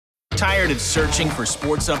Tired of searching for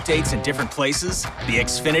sports updates in different places? The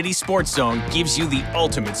Xfinity Sports Zone gives you the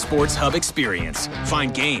ultimate sports hub experience.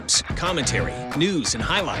 Find games, commentary, news, and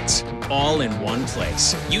highlights all in one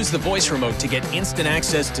place. Use the voice remote to get instant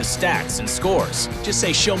access to stats and scores. Just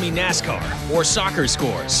say, "Show me NASCAR" or "Soccer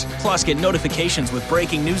scores." Plus, get notifications with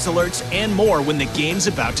breaking news alerts and more when the game's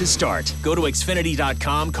about to start. Go to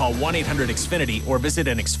Xfinity.com, call 1-800-XFINITY, or visit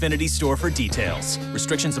an Xfinity store for details.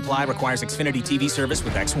 Restrictions apply. Requires Xfinity TV service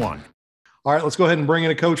with X1. All right, let's go ahead and bring in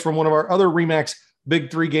a coach from one of our other RE/MAX Big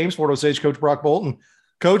Three games, Fort Osage, Coach Brock Bolton.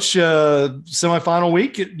 Coach, semifinal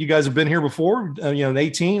week, you guys have been here before, in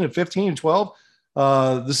 18 and 15 and 12.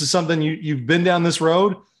 This is something you've been down this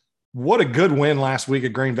road. What a good win last week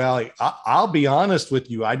at Green Valley. I'll be honest with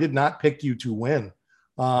you. I did not pick you to win.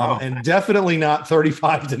 And definitely not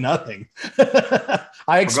 35-0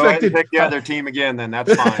 I expected go ahead and pick the other team again, then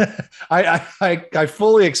that's fine. I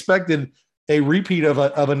fully expected a repeat of a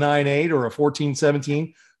 9-8 or a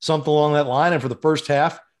 14-17, something along that line. And for the first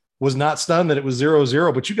half, was not stunned that it was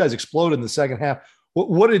 0-0, but you guys exploded in the second half. I'm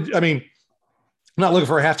not looking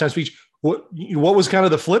for a halftime speech. What was kind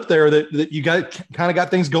of the flip there that you guys kind of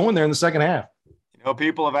got things going there in the second half?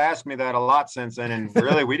 People have asked me that a lot since then, and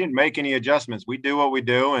really we didn't make any adjustments. We do what we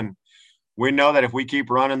do, and we know that if we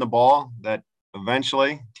keep running the ball, that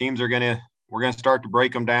eventually we're going to start to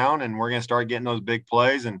break them down, and we're going to start getting those big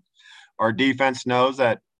plays. And our defense knows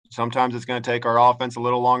that sometimes it's going to take our offense a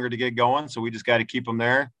little longer to get going, so we just got to keep them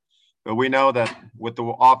there. But we know that with the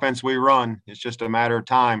offense we run, it's just a matter of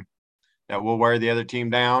time that we'll wear the other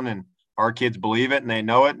team down, and our kids believe it and they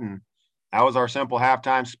know it. And that was our simple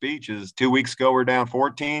halftime speech. Is 2 weeks ago we're down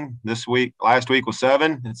 14. Last week was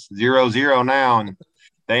 7. It's 0-0 now, and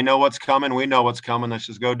they know what's coming. We know what's coming. Let's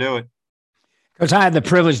just go do it. Coach, I had the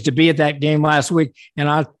privilege to be at that game last week, and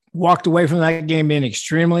I walked away from that game being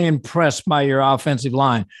extremely impressed by your offensive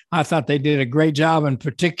line. I thought they did a great job, and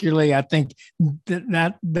particularly I think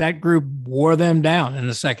that group wore them down in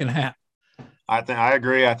the second half. I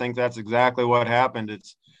agree. I think that's exactly what happened.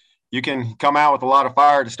 You can come out with a lot of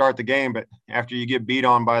fire to start the game, but after you get beat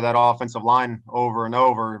on by that offensive line over and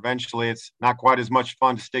over, eventually it's not quite as much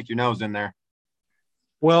fun to stick your nose in there.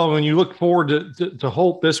 Well, when you look forward to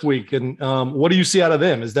Holt this week, and what do you see out of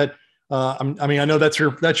them? Is that I know that's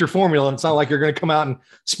your formula, and it's not like you're going to come out and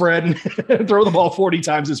spread and throw the ball 40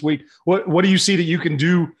 times this week. What do you see that you can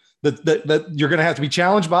do that you're going to have to be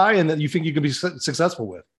challenged by, and that you think you can be successful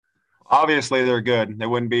with? Obviously, they're good. They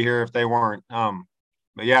wouldn't be here if they weren't.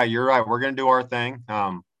 But yeah, you're right. We're going to do our thing.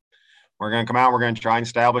 We're going to come out. We're going to try and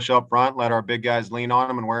establish up front, let our big guys lean on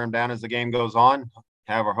them and wear them down as the game goes on.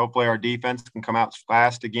 Hopefully our defense can come out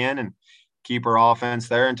fast again and keep our offense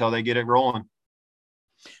there until they get it rolling.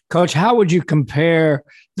 Coach, how would you compare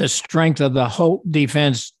the strength of the Holt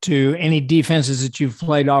defense to any defenses that you've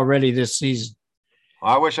played already this season?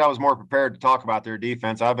 I wish I was more prepared to talk about their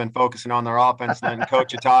defense. I've been focusing on their offense, letting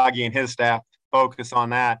Coach Itagi and his staff focus on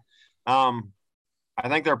that. I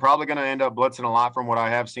think they're probably going to end up blitzing a lot from what I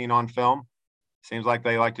have seen on film. Seems like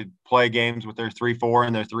they like to play games with their 3-4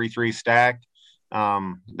 and their 3-3 stacked.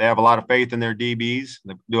 They have a lot of faith in their DBs.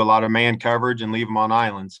 They do a lot of man coverage and leave them on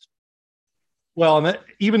islands. Well, and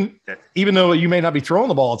even though you may not be throwing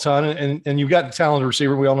the ball a ton, and you've got a talented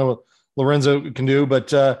receiver, we all know what Lorenzo can do, but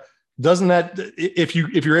doesn't that, if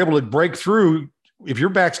you're able to break through, if your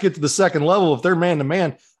backs get to the second level, if they're man to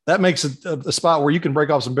man, that makes it a spot where you can break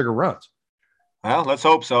off some bigger runs. Well, let's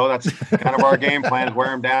hope so. That's kind of our game plan, is wear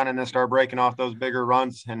them down and then start breaking off those bigger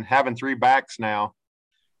runs. And having 3 backs now,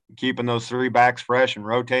 keeping those 3 backs fresh and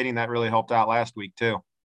rotating, that really helped out last week too.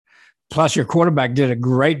 Plus, your quarterback did a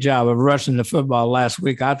great job of rushing the football last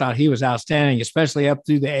week. I thought he was outstanding, especially up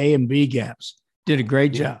through the A and B gaps. Did a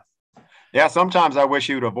great job. Yeah, sometimes I wish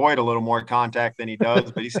he would avoid a little more contact than he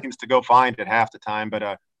does, but he seems to go find it half the time.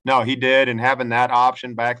 But no, he did. And having that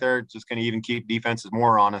option back there, it's just going to even keep defenses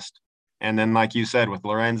more honest. And then, like you said, with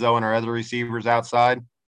Lorenzo and our other receivers outside,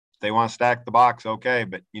 if they want to stack the box, okay.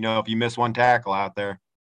 But, if you miss one tackle out there.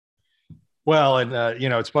 Well, and,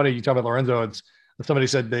 it's funny you talk about Lorenzo. It's somebody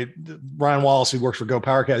said Ryan Wallace, who works for Go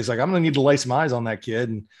PowerCat, he's like, I'm going to need to lay some eyes on that kid.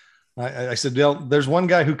 And I said, there's one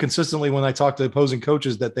guy who consistently, when I talk to opposing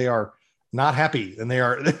coaches, that they are not happy and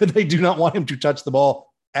they do not want him to touch the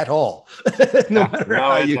ball at all. No matter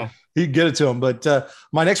how you get it to him. But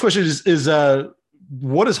my next question is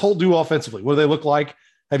what does Holt do offensively? What do they look like?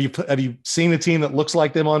 Have you seen a team that looks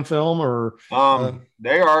like them on film, or?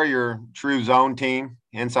 They are your true zone team,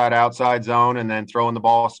 inside, outside zone, and then throwing the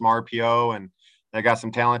ball some RPO. And they got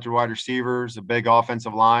some talented wide receivers, a big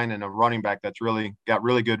offensive line, and a running back that's got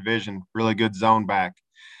really good vision, really good zone back.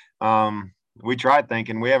 we tried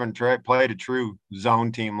thinking. We haven't played a true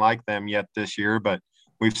zone team like them yet this year, but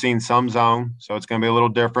we've seen some zone, so it's going to be a little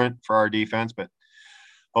different for our defense, but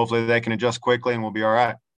hopefully they can adjust quickly and we'll be all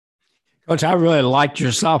right. Coach, I really liked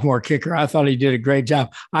your sophomore kicker. I thought he did a great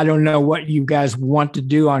job. I don't know what you guys want to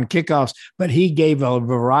do on kickoffs, but he gave a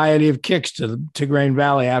variety of kicks to Green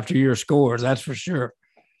Valley after your scores. That's for sure.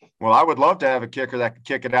 Well, I would love to have a kicker that could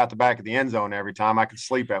kick it out the back of the end zone every time. I could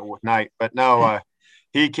sleep at night, but no,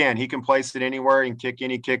 he can. He can place it anywhere and kick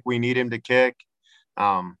any kick we need him to kick.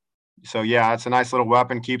 So, yeah, it's a nice little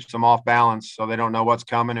weapon, keeps them off balance so they don't know what's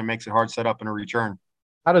coming and makes it hard to set up in a return.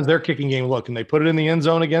 How does their kicking game look? Can they put it in the end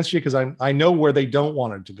zone against you? Because I know where they don't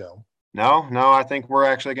want it to go. No, I think we're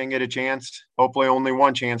actually going to get a chance. Hopefully only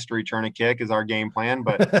one chance to return a kick is our game plan.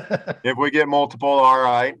 But if we get multiple, all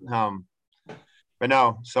right. But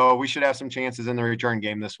no, so we should have some chances in the return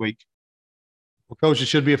game this week. Well, Coach, it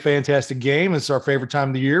should be a fantastic game. It's our favorite time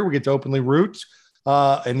of the year. We get to openly root.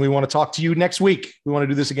 And we want to talk to you next week. We want to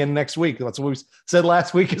do this again next week. That's what we said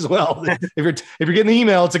last week as well. if you're getting the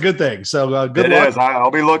email, it's a good thing. So good luck. It is.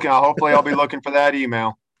 I'll be looking. Hopefully I'll be looking for that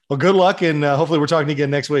email. Well, good luck. And hopefully we're talking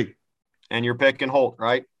again next week. And you're picking Holt,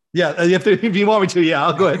 right? Yeah. If you want me to, yeah,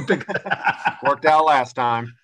 I'll go ahead and pick. Worked out last time.